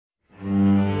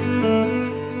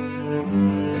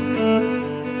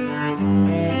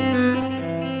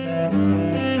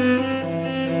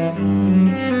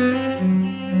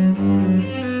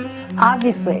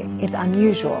obviously, it's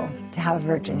unusual to have a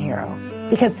virgin hero,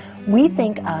 because we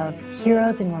think of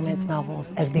heroes in romance novels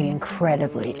as being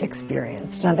incredibly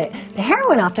experienced. Now, the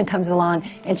heroine often comes along,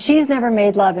 and she's never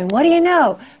made love, and what do you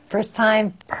know? First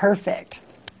time, perfect.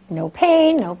 No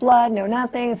pain, no blood, no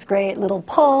nothing. It's great, little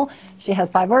pull. She has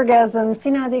 5 orgasms.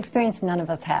 You know, the experience none of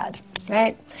us had,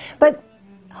 right? But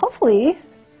hopefully,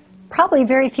 probably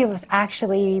very few of us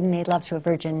actually made love to a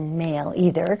virgin male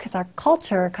either, because our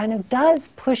culture kind of does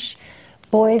push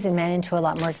boys and men into a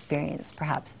lot more experience,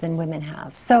 perhaps, than women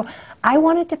have. So I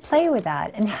wanted to play with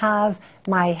that and have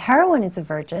my heroine as a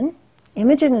virgin.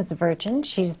 Imogen is a virgin.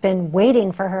 She's been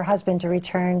waiting for her husband to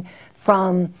return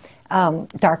from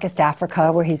darkest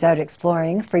Africa, where he's out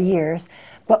exploring for years.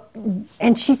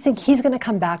 And she thinks he's going to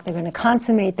come back. They're going to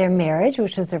consummate their marriage,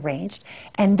 which was arranged.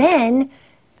 And then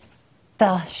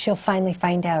she'll finally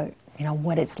find out, you know,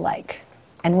 what it's like.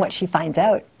 And what she finds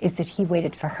out is that he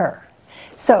waited for her.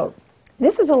 So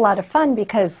this is a lot of fun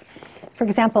because, for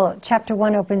example, chapter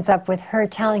 1 opens up with her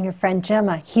telling her friend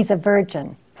Gemma, he's a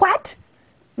virgin. What?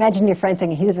 Imagine your friend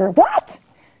saying, he's a virgin. What?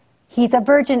 He's a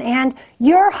virgin, and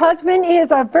your husband is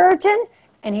a virgin,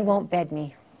 and he won't bed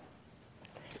me.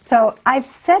 So I've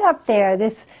set up there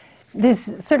this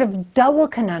sort of double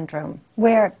conundrum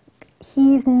where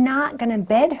he's not going to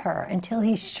bed her until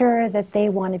he's sure that they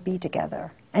want to be together,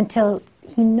 until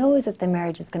he knows that the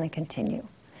marriage is going to continue.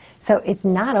 So it's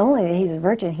not only that he's a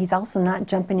virgin, he's also not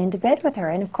jumping into bed with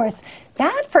her. And of course,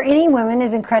 that for any woman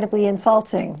is incredibly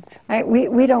insulting. Right?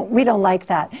 We don't like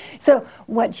that. So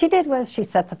what she did was she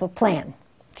sets up a plan.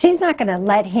 She's not going to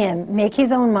let him make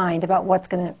his own mind about what's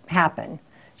going to happen.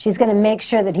 She's going to make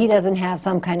sure that he doesn't have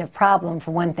some kind of problem, for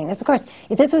one thing. Of course,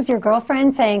 if this was your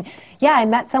girlfriend saying, yeah, I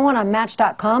met someone on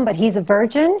Match.com, but he's a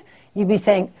virgin, you'd be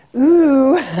saying,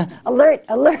 ooh, alert,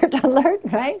 alert, alert,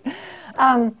 right?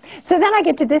 So then I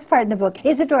get to this part in the book.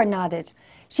 Isidore nodded.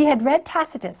 She had read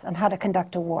Tacitus on how to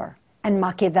conduct a war and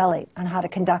Machiavelli on how to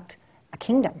conduct a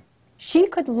kingdom. She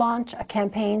could launch a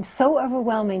campaign so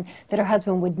overwhelming that her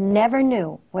husband would never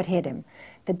know what hit him.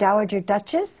 The Dowager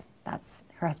Duchess, that's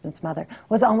her husband's mother,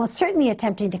 was almost certainly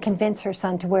attempting to convince her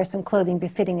son to wear some clothing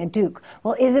befitting a duke.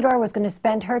 Well, Isidore was going to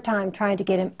spend her time trying to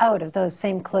get him out of those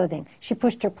same clothing. She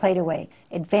pushed her plate away.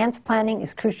 Advanced planning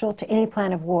is crucial to any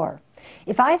plan of war.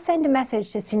 If I send a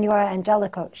message to Signora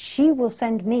Angelico, she will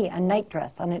send me a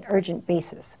nightdress on an urgent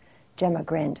basis. Gemma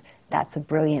grinned. That's a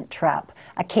brilliant trap.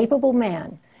 A capable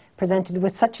man presented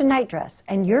with such a nightdress,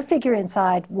 and your figure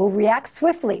inside will react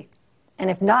swiftly.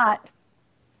 And if not,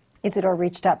 Isidore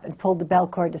reached up and pulled the bell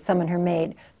cord to summon her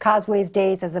maid. Cosway's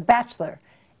days as a bachelor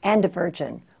and a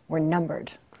virgin were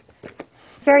numbered.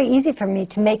 It's very easy for me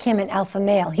to make him an alpha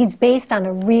male. He's based on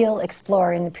a real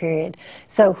explorer in the period,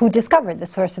 so who discovered the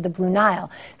source of the Blue Nile.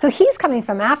 So he's coming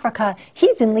from Africa.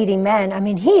 He's been leading men. I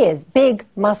mean, he is big,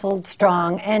 muscled,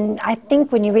 strong, and I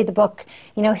think when you read the book,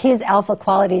 you know, his alpha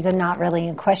qualities are not really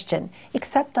in question,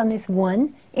 except on this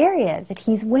one area, that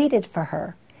he's waited for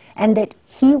her, and that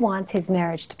he wants his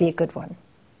marriage to be a good one.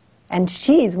 And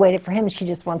she's waited for him, she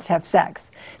just wants to have sex.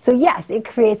 So yes, it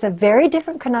creates a very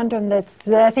different conundrum that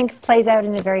I think plays out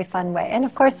in a very fun way. And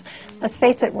of course, let's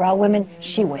face it, we're all women,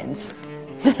 she wins.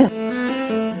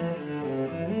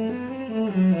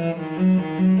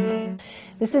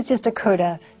 This is just a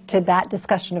coda to that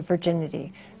discussion of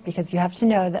virginity, because you have to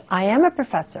know that I am a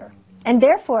professor, and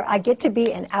therefore I get to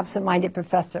be an absent-minded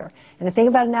professor. And the thing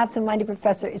about an absent-minded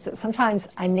professor is that sometimes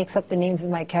I mix up the names of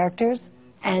my characters,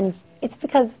 and it's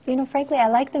because, you know, frankly, I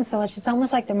like them so much, it's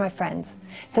almost like they're my friends.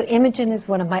 So Imogen is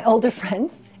one of my older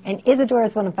friends, and Isidore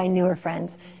is one of my newer friends.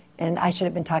 And I should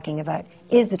have been talking about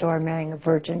Isidore marrying a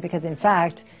virgin, because in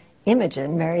fact,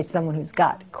 Imogen marries someone who's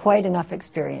got quite enough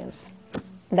experience.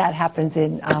 That happens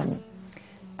in,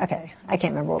 okay, I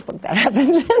can't remember what book that happens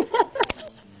in.